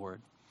upon the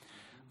Lord.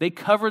 They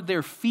covered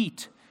their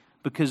feet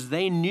because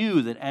they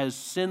knew that as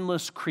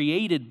sinless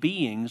created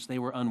beings, they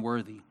were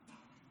unworthy.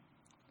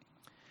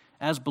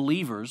 As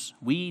believers,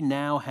 we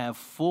now have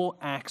full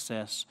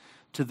access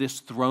to this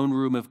throne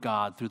room of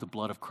God through the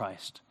blood of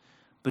Christ.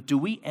 But do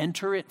we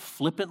enter it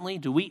flippantly?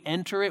 Do we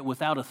enter it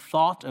without a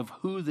thought of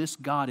who this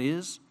God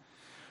is?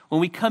 When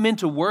we come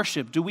into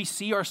worship, do we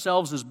see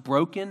ourselves as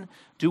broken?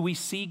 Do we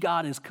see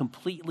God as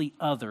completely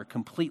other,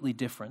 completely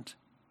different?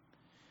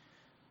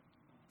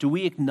 Do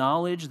we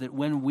acknowledge that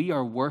when we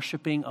are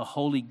worshiping a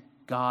holy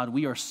God,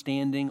 we are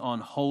standing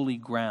on holy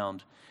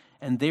ground,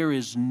 and there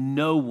is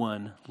no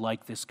one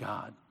like this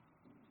God?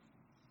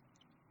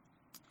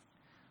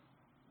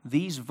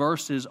 These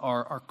verses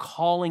are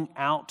calling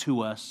out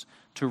to us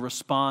to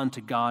respond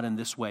to God in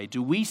this way.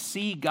 Do we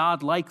see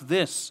God like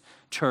this,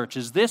 church?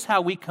 Is this how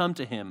we come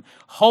to him?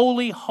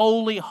 Holy,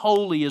 holy,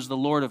 holy is the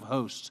Lord of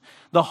hosts.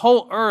 The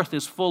whole earth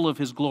is full of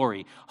his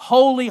glory.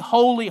 Holy,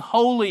 holy,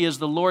 holy is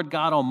the Lord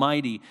God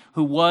Almighty,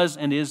 who was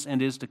and is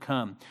to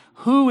come.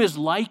 Who is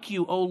like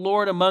you, O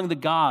Lord, among the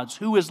gods?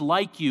 Who is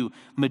like you,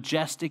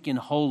 majestic in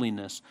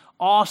holiness,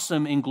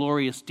 awesome in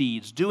glorious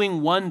deeds,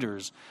 doing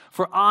wonders?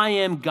 For I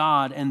am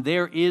God, and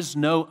there is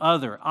no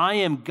other. I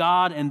am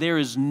God, and there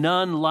is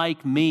none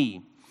like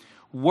me.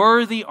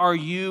 Worthy are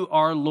you,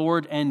 our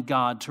Lord and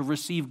God, to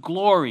receive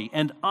glory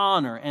and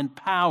honor and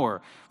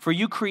power, for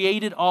you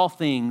created all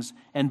things,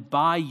 and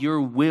by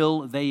your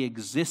will they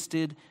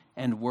existed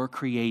and were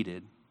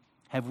created.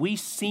 Have we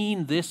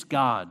seen this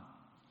God?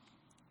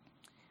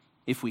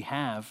 If we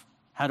have,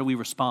 how do we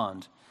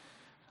respond?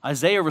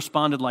 Isaiah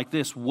responded like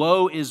this: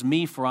 Woe is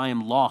me, for I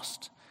am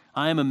lost.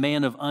 I am a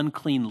man of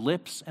unclean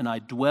lips, and I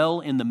dwell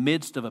in the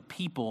midst of a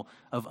people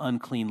of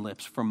unclean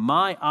lips. For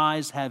my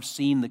eyes have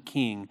seen the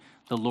King,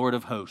 the Lord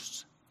of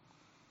hosts.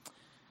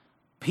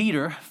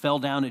 Peter fell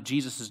down at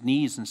Jesus'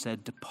 knees and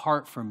said,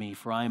 Depart from me,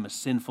 for I am a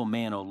sinful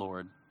man, O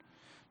Lord.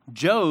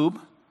 Job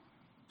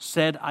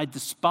said, I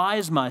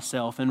despise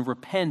myself and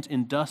repent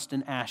in dust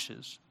and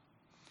ashes.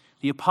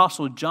 The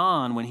Apostle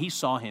John, when he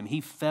saw him,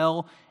 he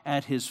fell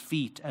at his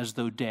feet as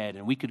though dead,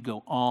 and we could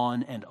go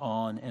on and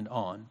on and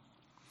on.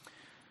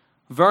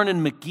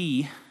 Vernon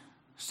McGee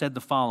said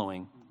the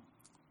following: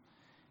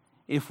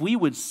 If we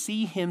would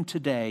see him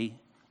today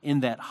in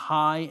that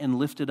high and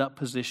lifted up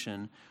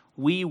position,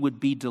 we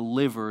would be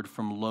delivered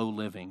from low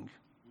living.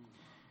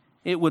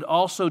 It would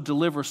also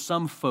deliver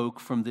some folk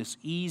from this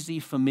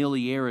easy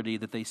familiarity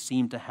that they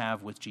seem to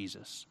have with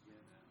Jesus.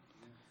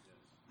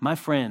 My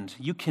friend,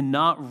 you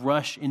cannot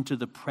rush into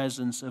the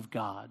presence of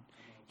God.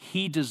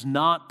 He does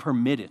not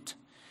permit it.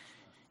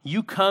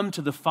 You come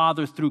to the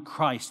Father through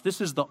Christ.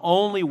 This is the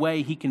only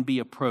way he can be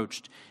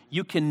approached.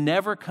 You can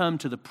never come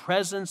to the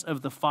presence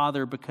of the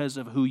Father because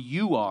of who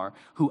you are,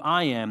 who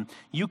I am.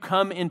 You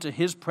come into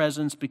his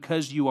presence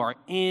because you are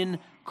in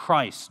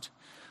Christ.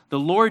 The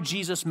Lord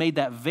Jesus made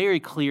that very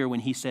clear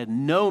when he said,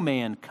 No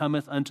man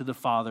cometh unto the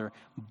Father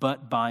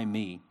but by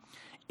me.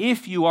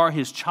 If you are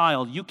his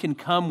child, you can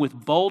come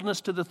with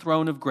boldness to the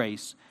throne of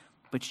grace,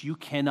 but you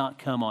cannot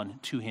come on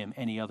to him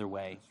any other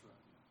way.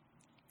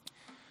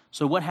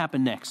 So what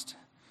happened next?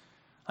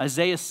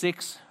 Isaiah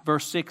 6,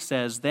 verse 6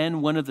 says,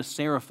 Then one of the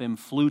seraphim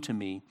flew to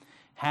me,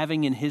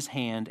 having in his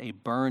hand a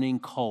burning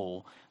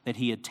coal that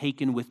he had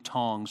taken with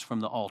tongs from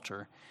the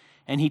altar.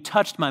 And he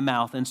touched my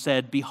mouth and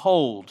said,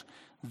 Behold,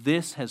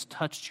 this has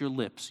touched your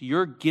lips.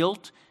 Your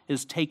guilt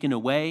is taken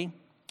away,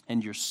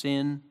 and your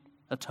sin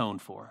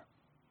atoned for.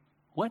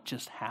 What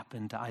just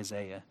happened to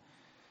Isaiah?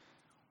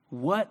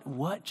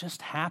 What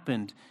just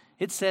happened?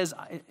 It says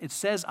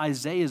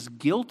Isaiah's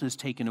guilt is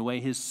taken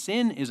away, his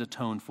sin is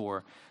atoned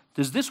for.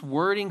 Does this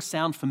wording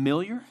sound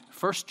familiar?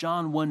 1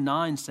 John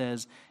 1:9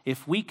 says,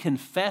 If we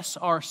confess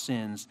our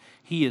sins,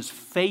 he is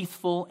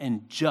faithful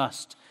and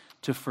just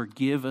to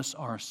forgive us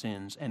our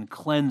sins and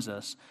cleanse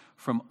us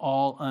from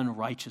all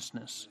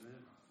unrighteousness.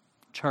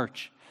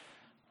 Church,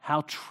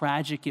 how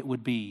tragic it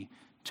would be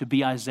to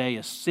be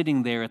Isaiah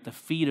sitting there at the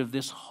feet of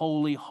this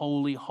holy,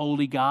 holy,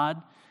 holy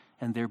God,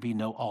 and there be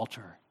no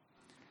altar.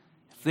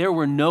 If there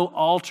were no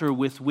altar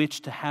with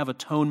which to have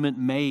atonement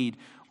made,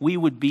 we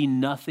would be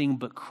nothing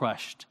but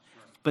crushed.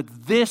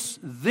 But this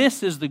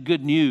is the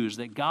good news,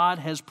 that God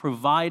has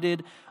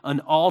provided an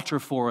altar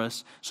for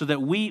us so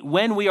that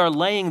when we are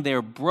laying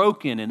there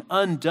broken and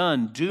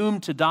undone,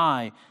 doomed to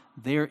die,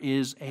 there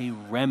is a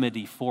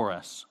remedy for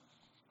us.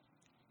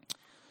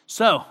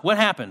 So, what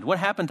happened? What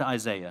happened to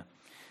Isaiah?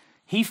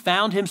 He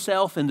found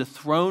himself in the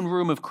throne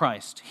room of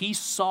Christ. He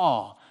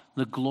saw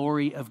the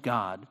glory of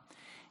God.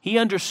 He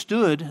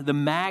understood the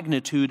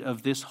magnitude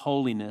of this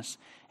holiness,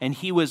 and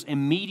he was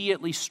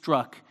immediately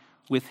struck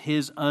with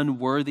his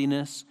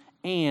unworthiness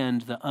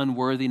and the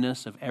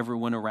unworthiness of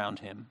everyone around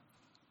him.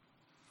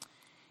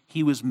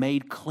 He was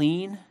made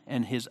clean,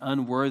 and his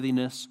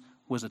unworthiness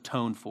was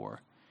atoned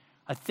for.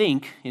 I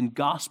think, in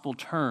gospel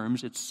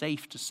terms, it's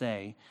safe to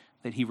say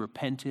that he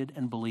repented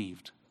and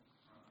believed.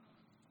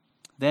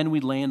 Then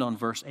we land on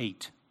verse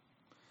 8.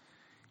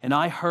 And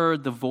I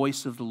heard the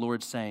voice of the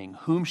Lord saying,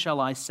 Whom shall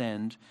I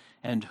send,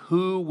 and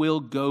who will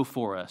go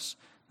for us?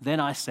 Then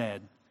I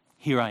said,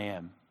 Here I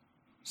am,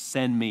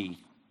 send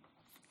me.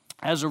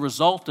 As a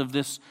result of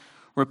this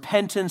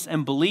repentance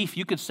and belief,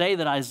 you could say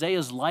that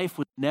Isaiah's life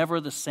was never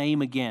the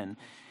same again.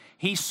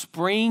 He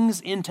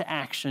springs into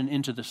action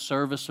into the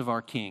service of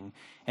our King,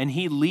 and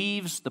he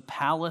leaves the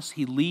palace,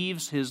 he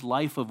leaves his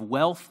life of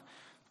wealth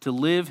to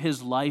live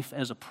his life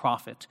as a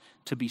prophet,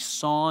 to be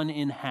sawn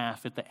in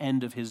half at the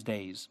end of his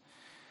days.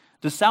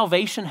 Does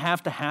salvation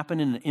have to happen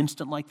in an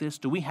instant like this?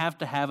 Do we have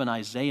to have an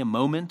Isaiah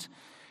moment?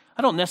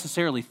 I don't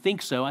necessarily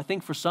think so. I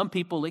think for some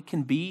people it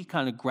can be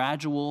kind of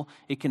gradual.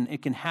 It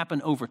can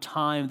happen over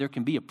time. There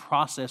can be a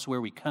process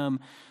where we come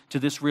to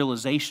this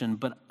realization.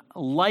 But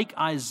like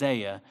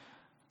Isaiah,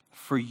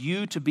 for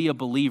you to be a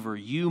believer,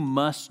 you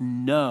must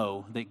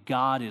know that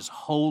God is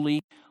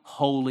holy,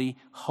 holy,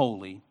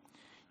 holy.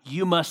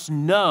 You must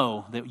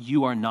know that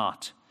you are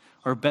not,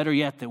 or better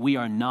yet, that we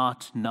are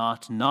not.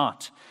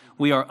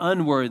 We are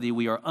unworthy,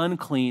 we are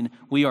unclean,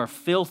 we are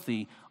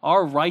filthy.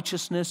 Our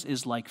righteousness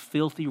is like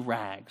filthy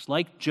rags.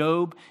 Like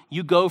Job,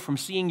 you go from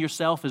seeing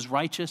yourself as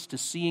righteous to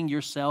seeing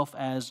yourself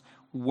as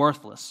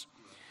worthless.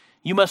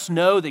 You must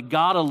know that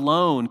God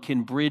alone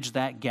can bridge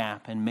that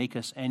gap and make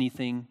us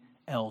anything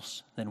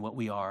else than what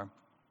we are.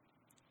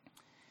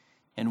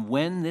 And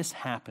when this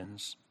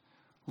happens,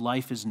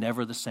 life is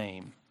never the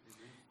same.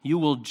 You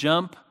will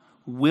jump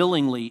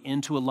willingly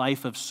into a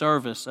life of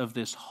service of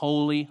this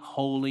holy,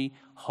 holy,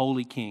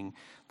 holy King,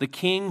 the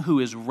King who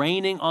is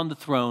reigning on the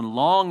throne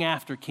long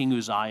after King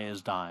Uzziah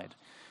has died.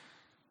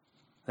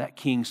 That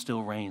King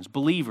still reigns.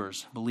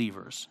 Believers,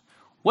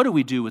 what do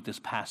we do with this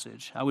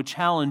passage? I would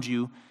challenge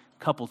you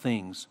a couple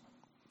things.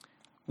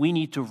 We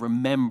need to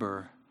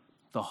remember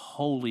the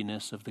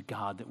holiness of the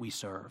God that we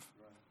serve.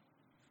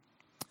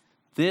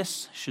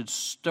 This should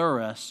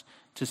stir us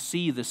to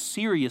see the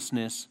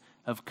seriousness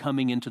of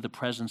coming into the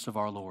presence of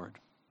our Lord.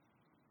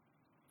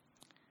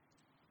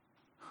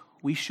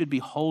 We should be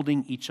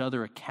holding each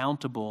other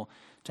accountable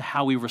to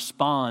how we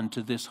respond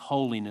to this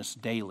holiness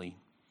daily.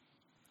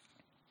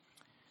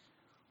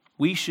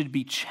 We should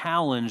be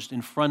challenged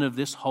in front of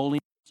this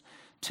holiness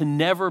to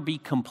never be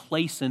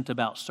complacent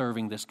about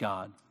serving this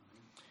God.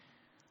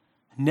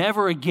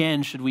 Never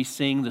again should we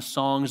sing the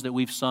songs that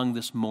we've sung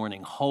this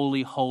morning,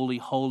 holy, holy,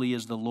 holy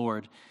is the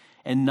Lord,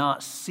 and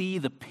not see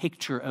the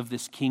picture of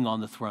this King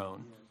on the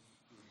throne.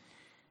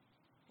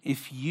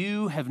 If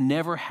you have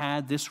never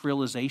had this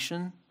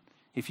realization,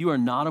 if you are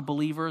not a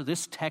believer,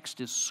 this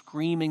text is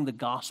screaming the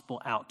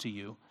gospel out to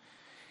you.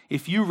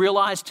 If you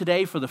realize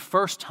today for the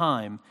first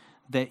time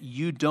that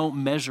you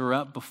don't measure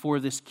up before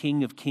this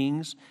King of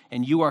Kings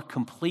and you are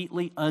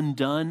completely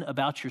undone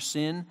about your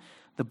sin,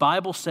 the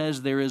Bible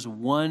says there is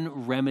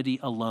one remedy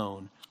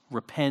alone: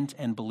 repent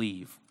and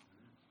believe.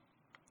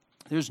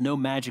 There's no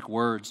magic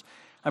words.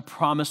 I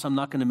promise I'm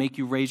not going to make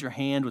you raise your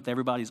hand with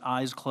everybody's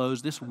eyes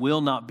closed. This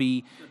will not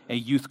be a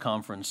youth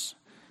conference.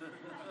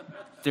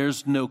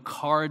 There's no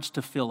cards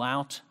to fill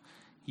out.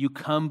 You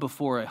come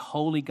before a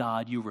holy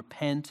God, you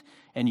repent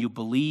and you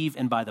believe,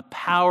 and by the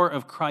power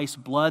of Christ's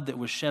blood that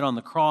was shed on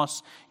the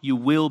cross, you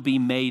will be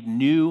made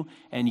new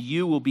and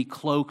you will be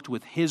cloaked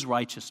with His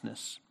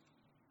righteousness.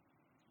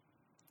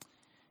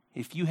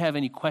 If you have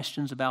any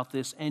questions about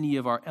this, any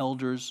of our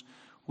elders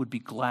would be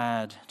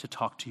glad to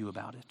talk to you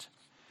about it.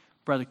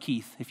 Brother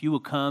Keith, if you will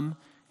come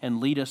and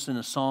lead us in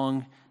a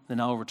song, then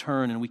I'll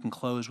return and we can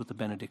close with the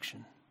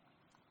benediction.